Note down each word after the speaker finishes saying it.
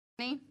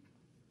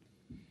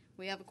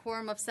We have a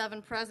quorum of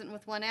 7 present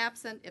with 1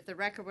 absent. If the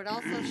record would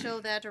also show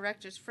that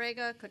Directors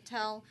Fraga,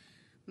 Cottell,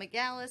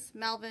 McGallis,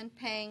 Melvin,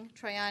 Pang,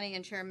 Troiani,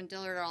 and Chairman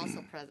Dillard are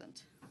also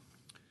present.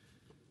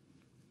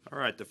 All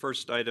right, the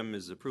first item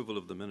is approval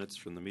of the minutes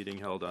from the meeting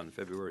held on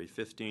February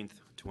 15th,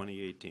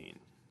 2018.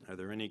 Are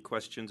there any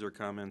questions or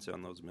comments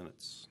on those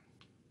minutes?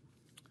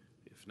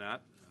 If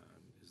not,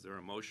 is there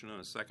a motion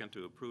and a second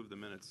to approve the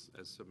minutes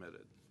as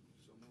submitted?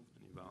 So moved.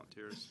 Any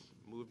volunteers?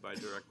 Moved by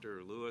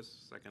Director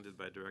Lewis, seconded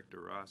by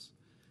Director Ross.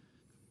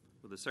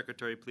 Will the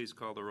Secretary please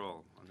call the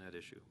roll on that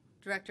issue?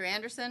 Director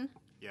Anderson?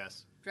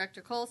 Yes.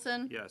 Director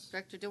Colson? Yes.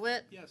 Director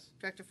DeWitt? Yes.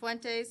 Director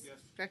Fuentes? Yes.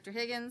 Director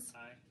Higgins?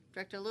 Aye.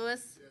 Director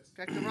Lewis? Yes.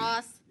 Director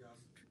Ross? Yes.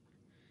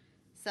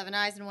 7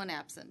 ayes and 1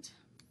 absent.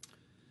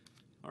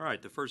 All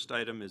right, the first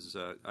item is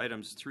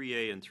items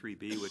 3A and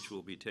 3B, which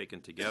will be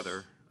taken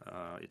together.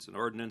 It's an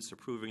ordinance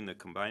approving the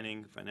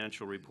combining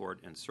financial report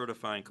and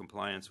certifying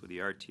compliance with the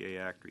RTA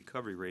Act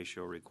recovery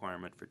ratio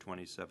requirement for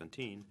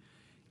 2017,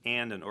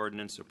 and an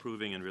ordinance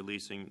approving and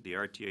releasing the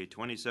RTA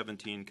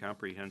 2017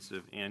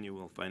 Comprehensive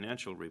Annual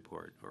Financial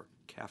Report, or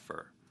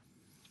CAFR.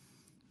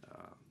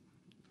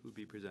 Who will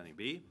be presenting?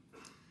 B?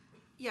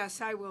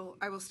 Yes, I will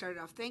start it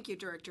off. Thank you,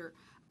 Director.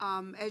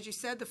 As you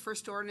said, the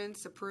first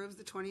ordinance approves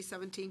the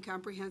 2017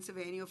 Comprehensive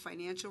Annual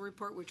Financial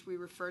Report, which we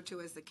refer to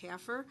as the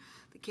CAFR.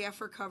 The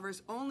CAFR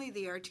covers only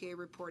the RTA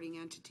reporting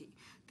entity.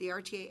 The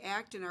RTA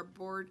Act and our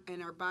board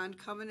and our bond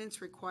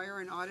covenants require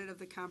an audit of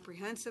the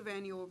comprehensive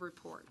annual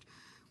report.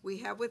 We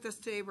have with us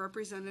today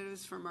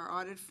representatives from our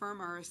audit firm,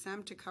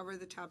 RSM, to cover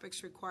the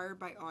topics required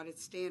by audit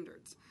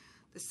standards.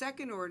 The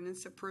second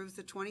ordinance approves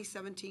the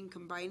 2017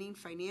 Combining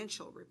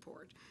Financial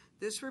Report.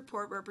 This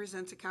report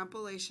represents a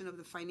compilation of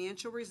the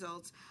financial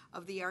results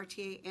of the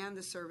RTA and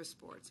the service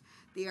boards.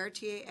 The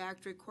RTA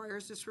Act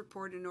requires this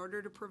report in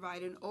order to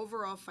provide an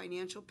overall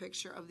financial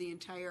picture of the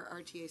entire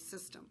RTA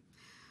system.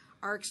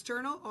 Our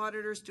external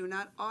auditors do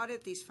not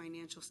audit these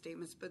financial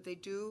statements, but they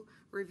do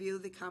review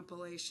the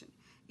compilation.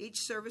 Each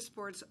service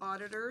board's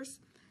auditors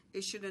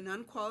issued an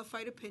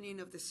unqualified opinion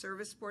of the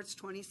service board's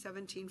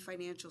 2017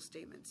 financial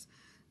statements.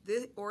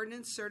 The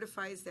ordinance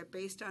certifies that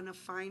based on a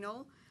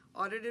final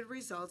audited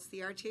results,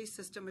 the RTA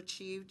system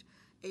achieved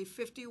a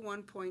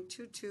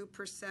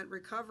 51.22%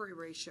 recovery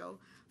ratio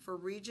for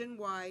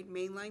region-wide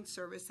mainline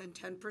service and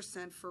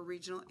 10% for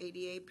regional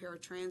ADA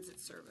paratransit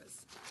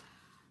service.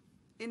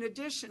 In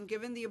addition,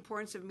 given the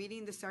importance of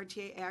meeting this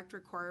RTA Act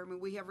requirement,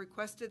 we have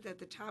requested that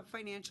the top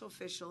financial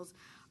officials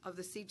of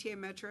the CTA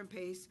Metro and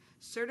PACE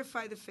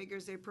certify the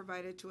figures they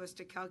provided to us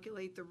to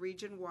calculate the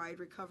region-wide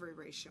recovery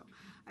ratio.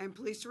 I am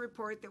pleased to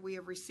report that we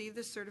have received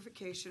this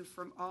certification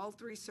from all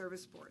 3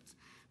 service boards.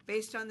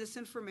 Based on this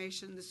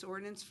information, this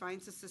ordinance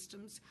finds the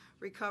system's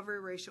recovery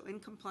ratio in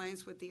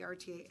compliance with the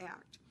RTA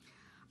Act.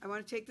 I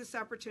want to take this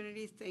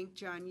opportunity to thank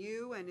John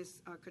Yu and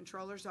his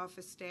Controller's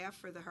Office staff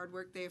for the hard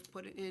work they have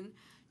put in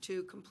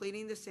to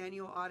completing this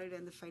annual audit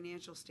and the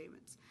financial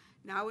statements.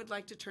 Now I would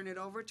like to turn it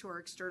over to our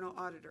external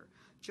auditor.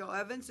 Joe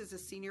Evans is a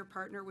senior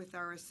partner with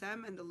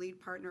RSM and the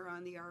lead partner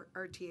on the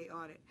RTA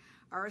audit.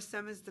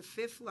 RSM is the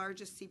 5th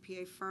largest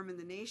CPA firm in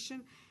the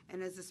nation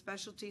and has a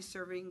specialty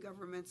serving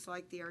governments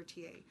like the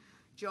RTA.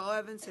 Joe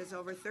Evans has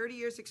over 30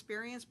 years'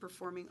 experience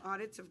performing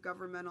audits of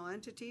governmental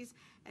entities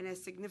and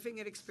has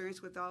significant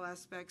experience with all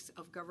aspects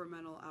of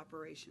governmental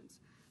operations.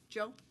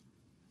 Joe?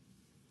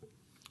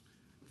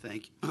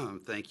 Thank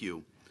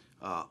you.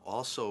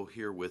 Also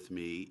here with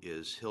me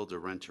is Hilda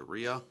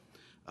Renteria.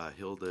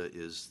 Hilda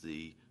is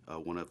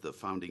one of the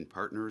founding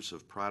partners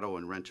of Prado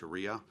and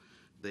Renteria.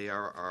 They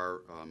are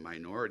our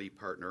minority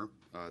partner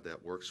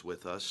that works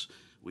with us.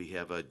 We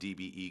have a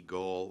DBE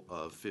goal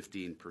of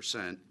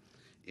 15%.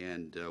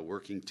 And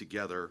working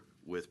together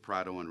with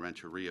Prado and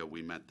Renteria,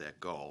 we met that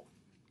goal.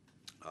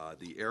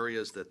 The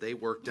areas that they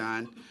worked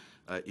on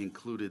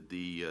included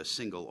the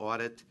single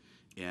audit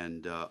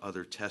and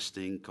other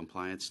testing,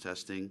 compliance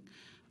testing.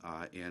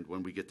 And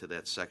when we get to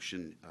that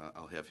section,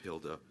 I'll have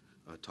Hilda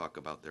talk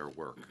about their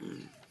work.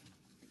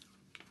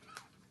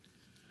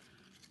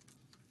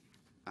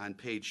 On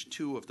page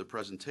 2 of the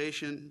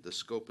presentation, the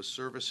scope of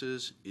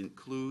services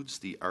includes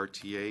the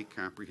RTA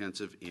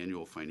Comprehensive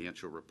Annual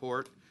Financial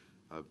Report,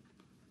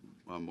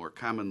 more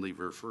commonly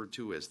referred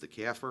to as the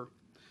CAFR,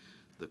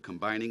 the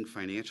combining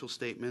financial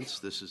statements.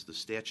 This is the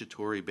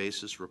statutory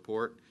basis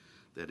report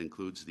that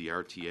includes the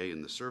RTA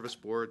and the service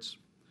boards,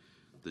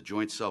 the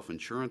joint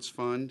self-insurance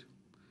fund,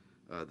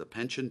 the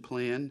pension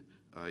plan,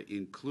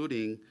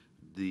 including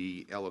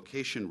the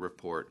allocation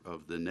report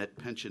of the net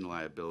pension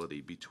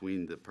liability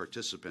between the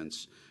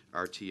participants,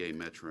 RTA,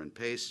 Metro, and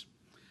PACE,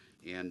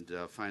 and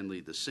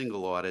finally the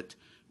single audit,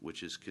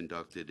 which is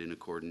conducted in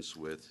accordance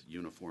with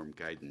uniform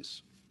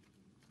guidance.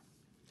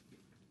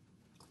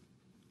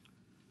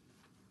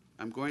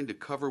 I'm going to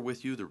cover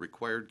with you the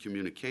required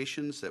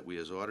communications that we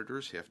as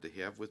auditors have to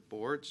have with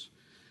boards.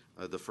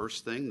 The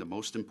first thing, the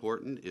most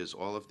important, is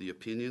all of the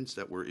opinions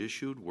that were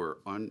issued were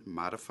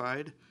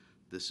unmodified.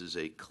 This is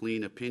a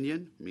clean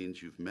opinion,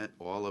 means you've met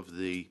all of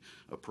the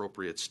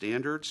appropriate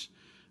standards.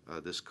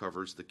 This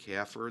covers the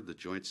CAFR, the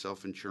Joint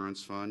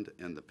Self-Insurance Fund,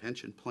 and the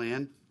pension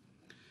plan.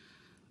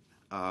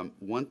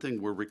 One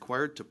thing we're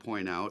required to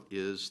point out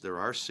is there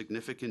are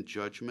significant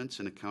judgments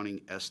and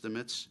accounting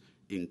estimates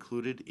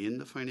included in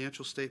the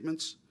financial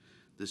statements.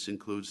 This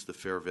includes the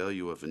fair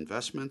value of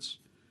investments,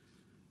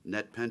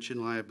 net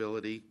pension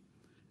liability,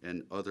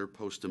 and other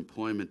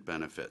post-employment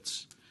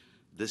benefits.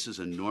 This is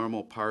a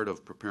normal part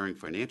of preparing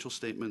financial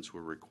statements.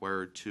 We're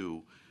required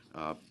to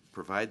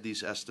provide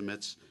these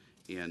estimates,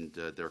 and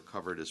they're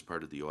covered as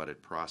part of the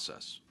audit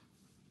process.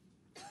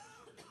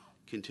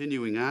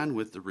 Continuing on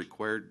with the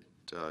required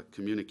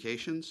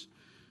communications,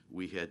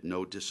 we had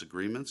no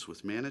disagreements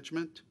with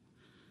management.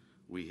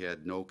 We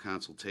had no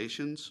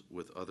consultations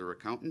with other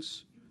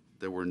accountants.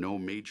 There were no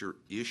major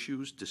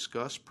issues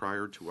discussed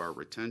prior to our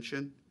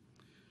retention,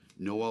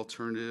 no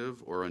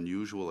alternative or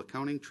unusual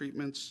accounting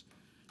treatments,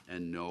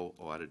 and no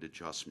audit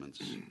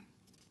adjustments.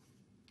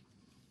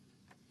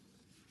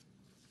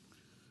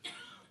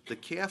 The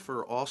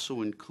CAFR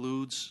also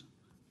includes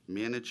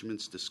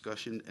management's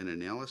discussion and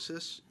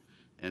analysis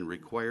and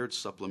required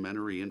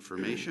supplementary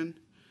information.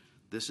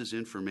 This is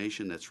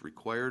information that's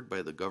required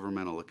by the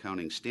Governmental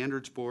Accounting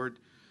Standards Board,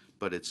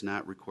 but it's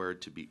not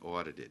required to be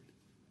audited.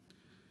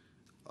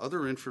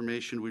 Other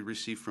information we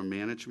receive from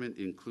management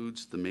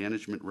includes the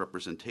management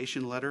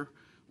representation letter,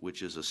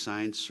 which is a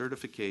signed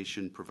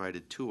certification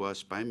provided to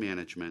us by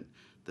management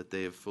that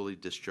they have fully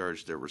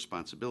discharged their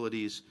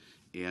responsibilities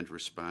and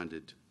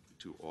responded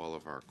to all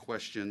of our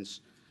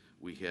questions.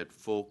 We had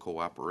full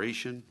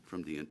cooperation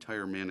from the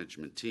entire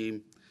management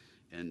team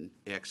and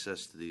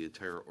access to the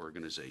entire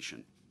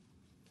organization.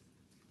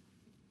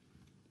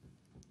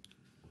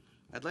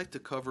 I'd like to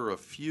cover a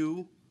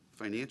few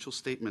financial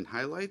statement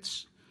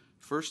highlights.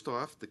 First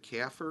off, the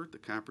CAFR, the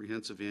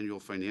Comprehensive Annual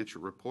Financial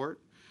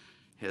Report,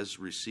 has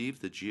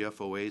received the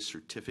GFOA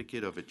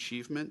Certificate of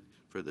Achievement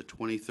for the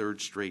 23rd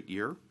straight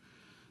year.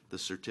 The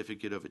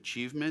Certificate of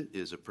Achievement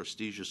is a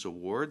prestigious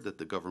award that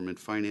the Government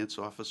Finance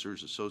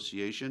Officers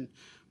Association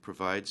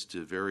provides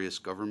to various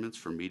governments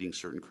for meeting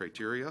certain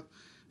criteria.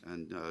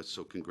 And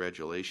so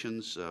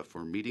congratulations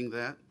for meeting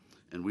that.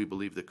 And we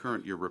believe the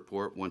current year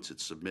report, once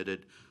it's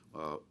submitted,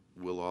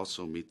 will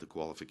also meet the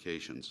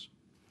qualifications.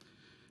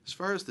 As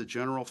far as the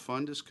general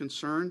fund is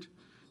concerned,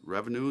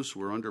 revenues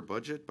were under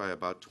budget by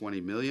about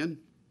 $20 million,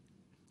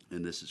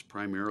 and this is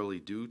primarily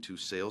due to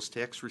sales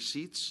tax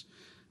receipts,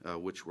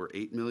 which were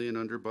 $8 million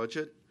under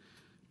budget.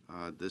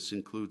 This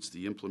includes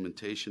the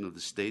implementation of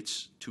the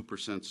state's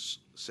 2%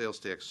 sales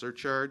tax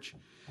surcharge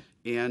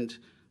and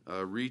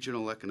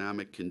regional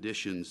economic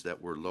conditions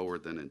that were lower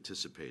than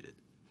anticipated.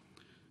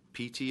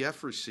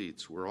 PTF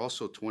receipts were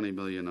also $20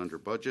 million under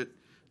budget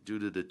due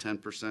to the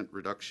 10%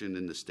 reduction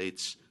in the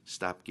state's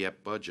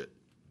stopgap budget.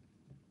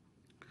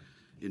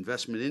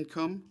 Investment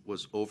income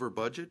was over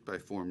budget by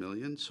 $4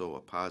 million, so a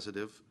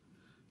positive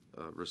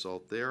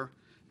result there.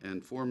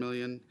 And $4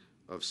 million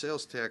of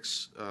sales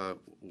tax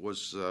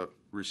was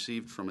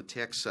received from a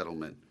tax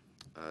settlement,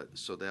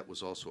 so that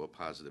was also a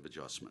positive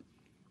adjustment.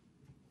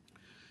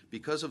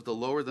 Because of the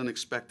lower than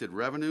expected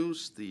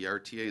revenues, the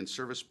RTA and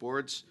service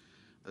boards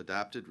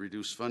adopted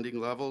reduced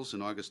funding levels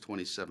in August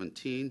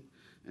 2017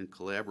 and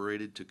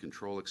collaborated to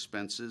control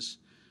expenses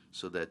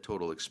so that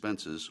total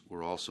expenses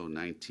were also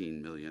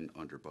 $19 million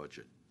under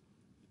budget.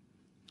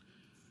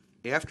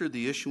 After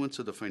the issuance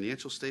of the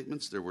financial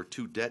statements, there were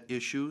two debt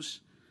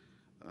issues.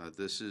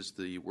 This is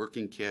the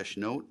working cash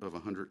note of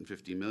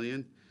 $150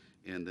 million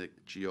and the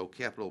GO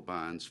capital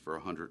bonds for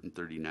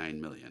 $139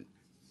 million.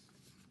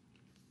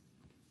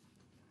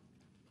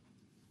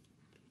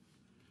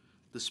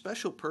 The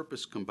special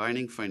purpose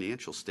combining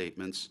financial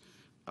statements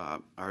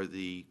are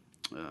the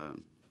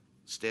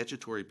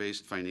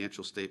statutory-based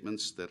financial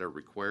statements that are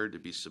required to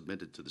be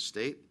submitted to the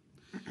state.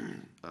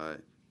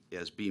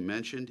 As B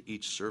mentioned,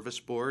 each service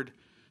board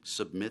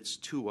submits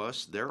to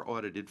us their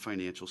audited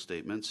financial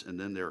statements, and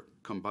then they're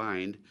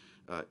combined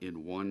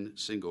in one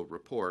single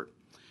report.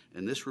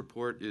 And this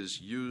report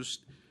is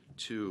used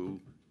to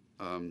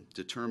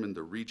determine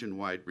the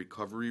region-wide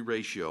recovery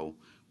ratio,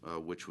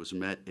 which was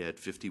met at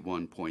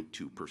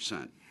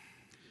 51.2%.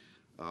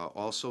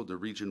 Also, the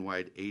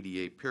region-wide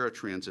ADA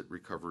paratransit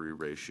recovery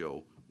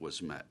ratio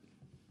was met.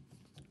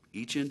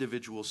 Each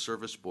individual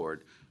service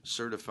board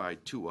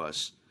certified to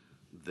us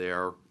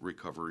their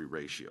recovery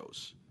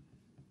ratios.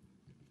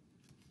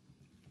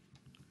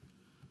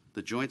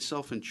 The Joint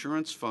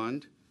Self-Insurance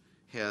Fund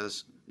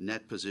has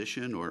net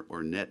position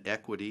or net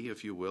equity,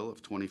 if you will,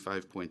 of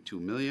 $25.2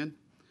 million.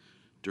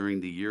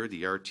 During the year,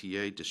 the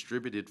RTA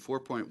distributed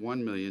 $4.1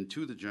 million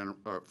to the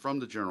from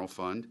the general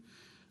fund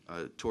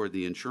toward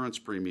the insurance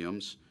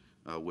premiums,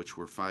 which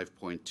were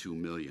 $5.2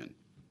 million.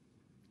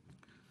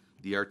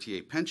 The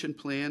RTA pension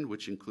plan,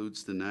 which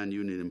includes the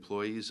non-union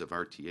employees of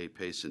RTA,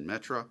 PACE, and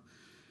Metra,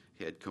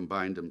 had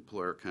combined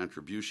employer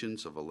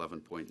contributions of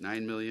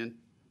 $11.9 million.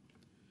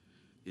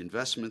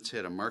 Investments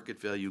had a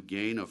market value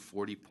gain of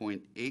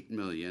 $40.8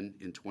 million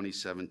in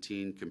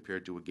 2017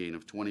 compared to a gain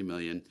of $20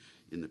 million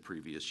in the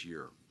previous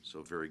year.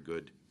 So very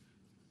good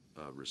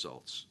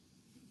results.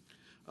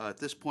 At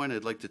this point,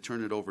 I'd like to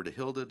turn it over to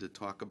Hilda to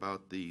talk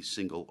about the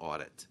single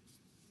audit.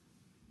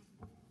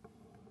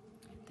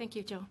 Thank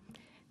you, Joe.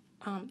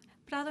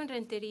 Prado and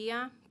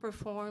Renteria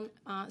perform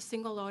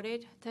single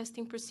audit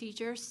testing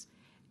procedures.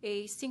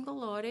 A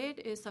single audit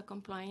is a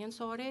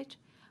compliance audit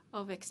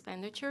of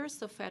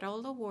expenditures of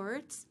federal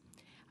awards.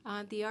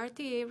 The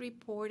RTA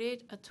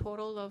reported a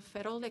total of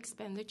federal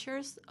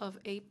expenditures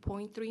of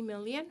 $8.3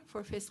 million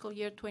for fiscal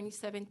year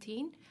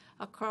 2017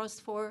 across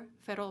 4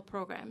 federal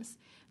programs.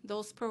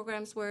 Those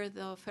programs were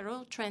the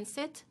Federal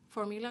Transit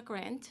Formula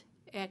Grant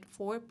at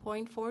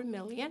 $4.4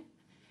 million,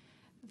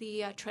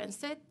 the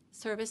Transit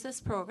Services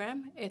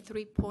Program at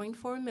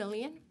 $3.4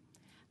 million,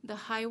 the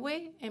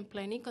Highway and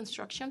Planning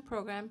Construction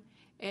Program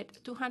at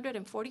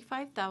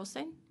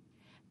 $245,000,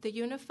 the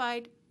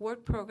Unified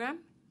Work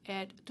Program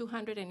at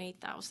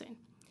 $208,000.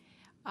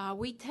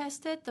 We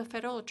tested the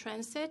Federal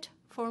Transit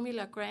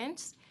Formula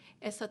Grants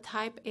as a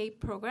Type A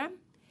program,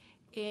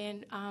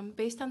 and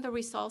based on the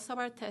results of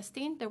our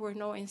testing, there were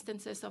no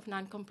instances of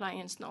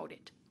noncompliance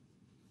noted.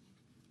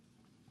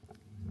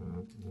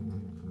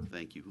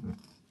 Thank you.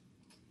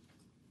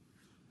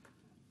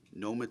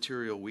 No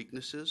material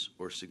weaknesses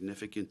or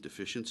significant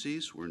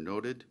deficiencies were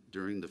noted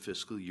during the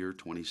fiscal year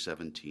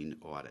 2017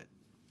 audit.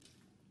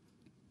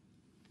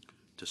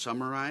 To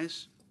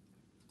summarize,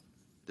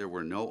 there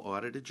were no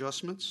audit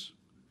adjustments.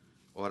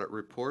 Audit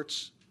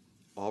reports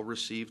all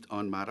received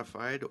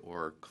unmodified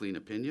or clean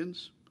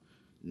opinions.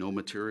 No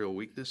material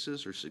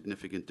weaknesses or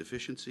significant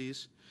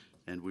deficiencies,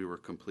 and we were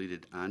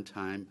completed on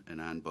time and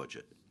on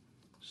budget.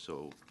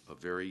 So a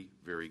very,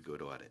 very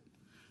good audit.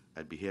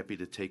 I'd be happy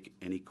to take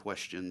any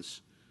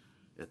questions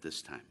at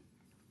this time.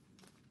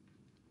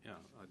 Yeah,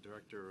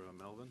 Director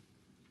Melvin?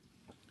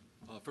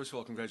 First of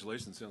all,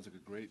 congratulations. Sounds like a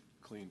great,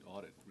 clean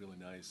audit. Really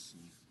nice,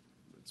 and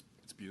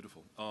it's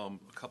beautiful. A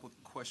couple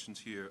of questions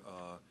here,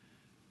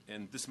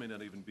 and this may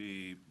not even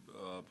be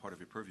part of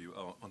your purview.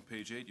 On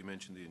page 8, you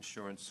mentioned the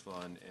insurance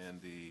fund and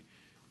the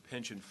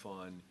pension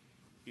fund.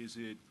 Is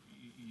it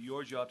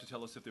your job to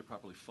tell us if they're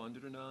properly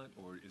funded or not,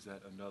 or is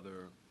that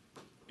another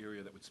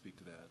area that would speak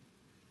to that?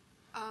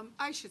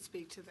 I should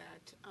speak to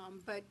that.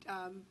 But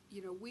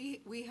you know,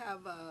 we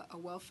have a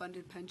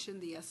well-funded pension.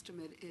 The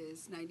estimate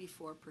is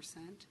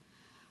 94%.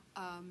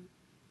 On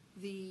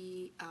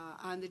the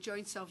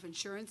joint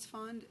self-insurance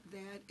fund,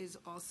 that is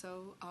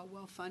also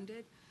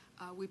well-funded.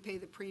 We pay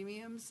the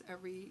premiums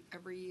every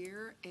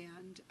year,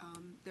 and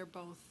they're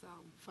both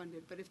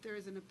funded. But if there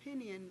is an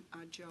opinion,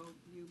 Joe,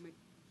 you may.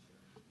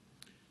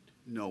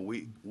 No,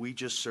 we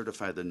just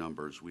certify the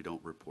numbers. We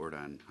don't report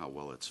on how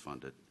well it's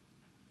funded.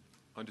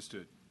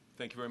 Understood.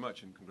 Thank you very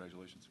much, and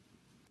congratulations.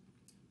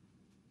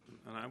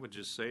 And I would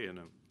just say, in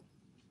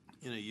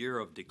a year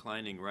of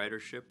declining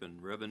ridership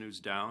and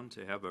revenues down,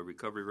 to have a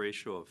recovery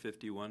ratio of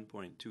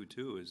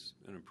 51.22 is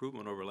an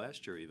improvement over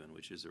last year even,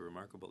 which is a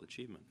remarkable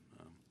achievement.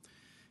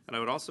 And I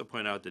would also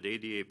point out that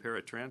ADA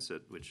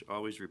Paratransit, which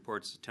always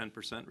reports a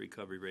 10%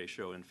 recovery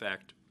ratio, in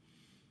fact,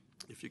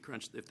 if they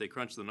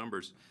crunch the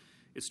numbers,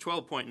 it's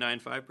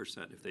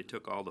 12.95% if they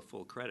took all the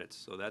full credits.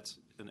 So that's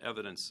an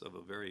evidence of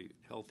a very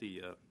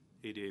healthy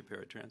ADA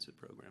Paratransit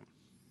program.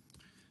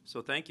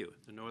 So thank you.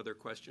 Are there no other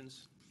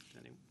questions?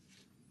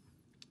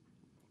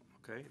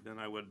 Okay, then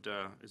I would,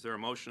 is there a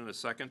motion and a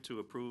second to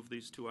approve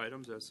these 2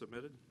 items as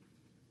submitted?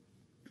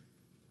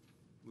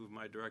 Moved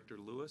by Director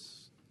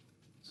Lewis,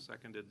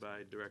 seconded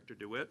by Director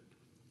DeWitt.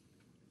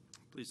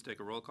 Please take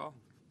a roll call.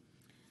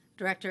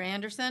 Director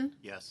Anderson?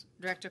 Yes.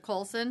 Director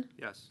Colson?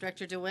 Yes.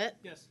 Director DeWitt?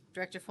 Yes.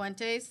 Director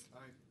Fuentes?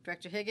 Aye.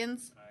 Director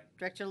Higgins? Aye.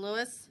 Director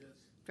Lewis? Yes.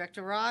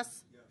 Director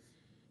Ross?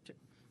 Yes.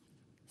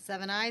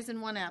 7 ayes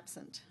and 1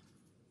 absent.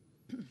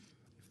 If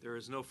there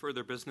is no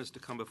further business to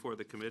come before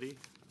the committee,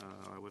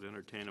 I would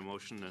entertain a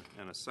motion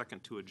and a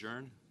second to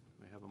adjourn.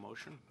 We have a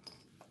motion.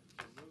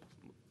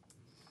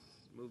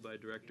 Moved by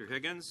Director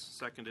Higgins,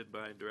 seconded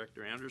by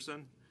Director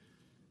Anderson.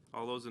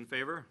 All those in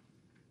favor?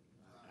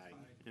 Aye.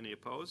 Any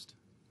opposed?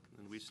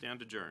 Then we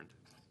stand adjourned.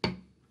 Wow,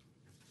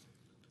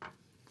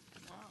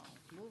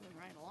 moving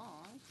right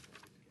along.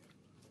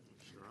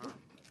 Sure are.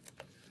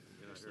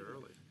 Get out here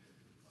early.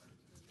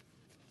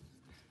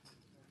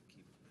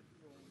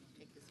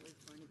 Take this away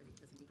before anybody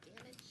does any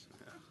damage.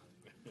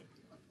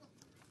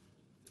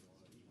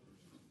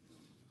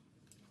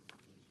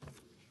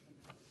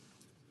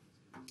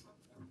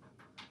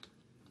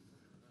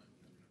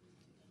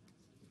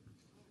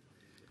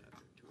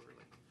 Too early.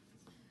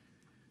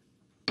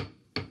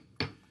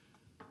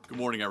 Good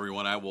morning,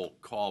 everyone. I will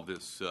call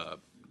this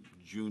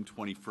June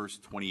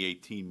 21st,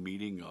 2018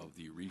 meeting of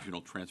the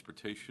Regional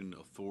Transportation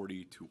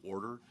Authority to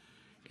order.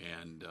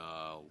 And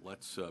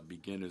let's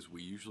begin as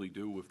we usually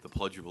do with the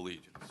Pledge of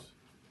Allegiance.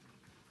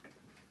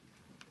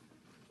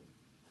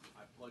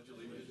 I pledge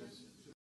allegiance